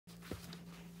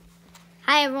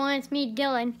Hi everyone, it's me,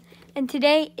 Dylan, and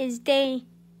today is day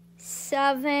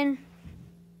 7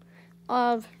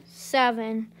 of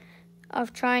 7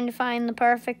 of trying to find the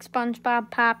perfect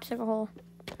SpongeBob popsicle,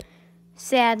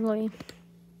 sadly.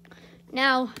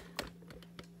 Now,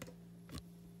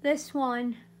 this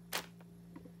one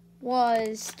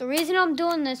was, the reason I'm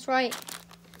doing this right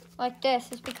like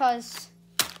this is because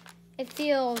it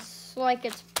feels like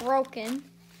it's broken,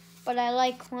 but I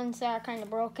like ones that are kind of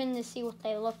broken to see what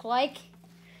they look like.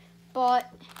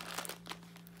 But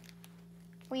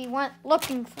we went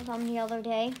looking for them the other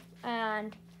day,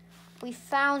 and we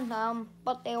found them,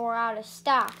 but they were out of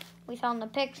stock. We found the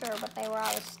picture, but they were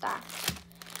out of stock.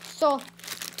 So,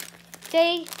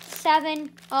 day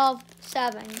 7 of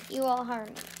 7. You all heard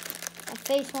me. My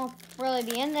face won't really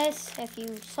be in this. If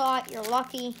you saw it, you're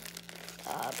lucky,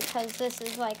 because this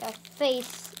is like a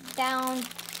face down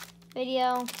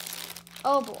video.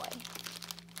 Oh boy.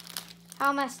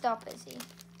 How messed up is he?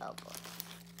 Oh boy.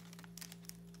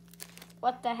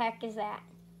 What the heck is that?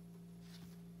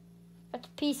 Let's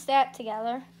piece that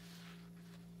together.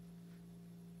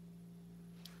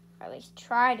 Or at least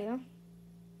try to.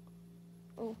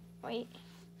 Oh, wait.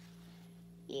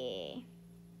 Yeah.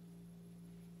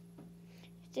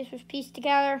 If this was pieced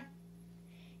together,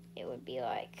 it would be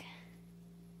like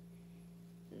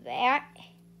that.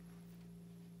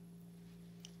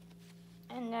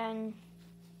 And then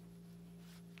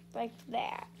like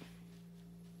that.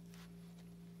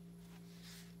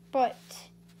 But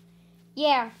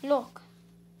yeah, look.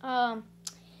 The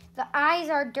eyes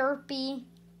are derpy.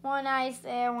 One eye's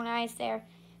there, one eye's there.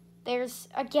 There's,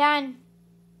 again,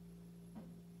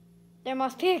 there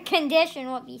must be a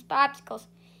condition with these popsicles.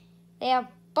 They have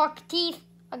buck teeth,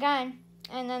 again,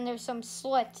 and then there's some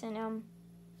slits in them.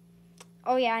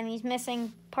 Oh yeah, and he's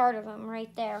missing part of them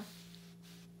right there.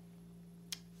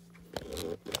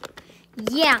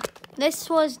 Yeah, this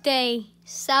was day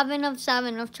 7 of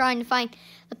 7 of trying to find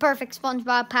the perfect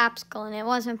SpongeBob popsicle, and it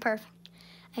wasn't perfect.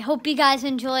 I hope you guys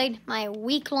enjoyed my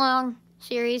week-long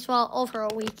series. Well, over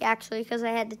a week, actually, because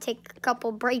I had to take a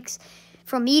couple breaks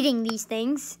from eating these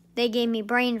things. They gave me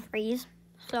brain freeze,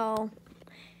 so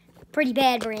pretty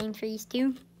bad brain freeze,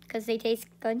 too, because they taste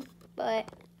good. But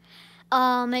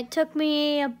it took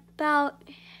me about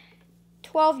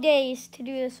 12 days to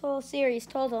do this whole series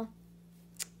total,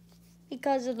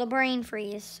 because of the brain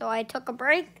freeze. So I took a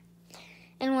break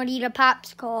and would eat a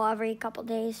popsicle every couple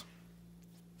days.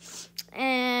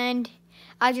 And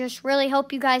I just really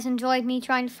hope you guys enjoyed me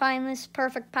trying to find this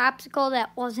perfect popsicle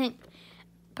that wasn't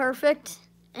perfect.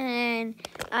 And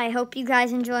I hope you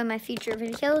guys enjoy my future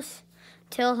videos.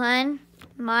 Till then,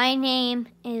 my name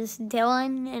is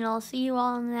Dylan, and I'll see you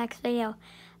all in the next video.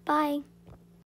 Bye.